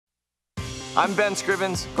I'm Ben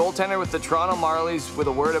Scrivens, goaltender with the Toronto Marlies, with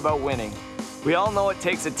a word about winning. We all know it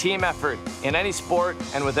takes a team effort in any sport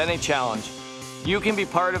and with any challenge. You can be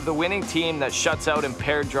part of the winning team that shuts out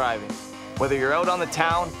impaired driving. Whether you're out on the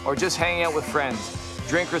town or just hanging out with friends,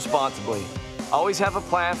 drink responsibly. Always have a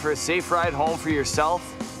plan for a safe ride home for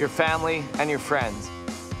yourself, your family, and your friends.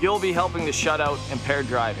 You'll be helping to shut out impaired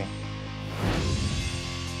driving.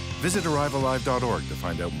 Visit ArriveAlive.org to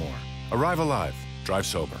find out more. Arrive Alive. Drive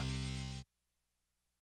sober.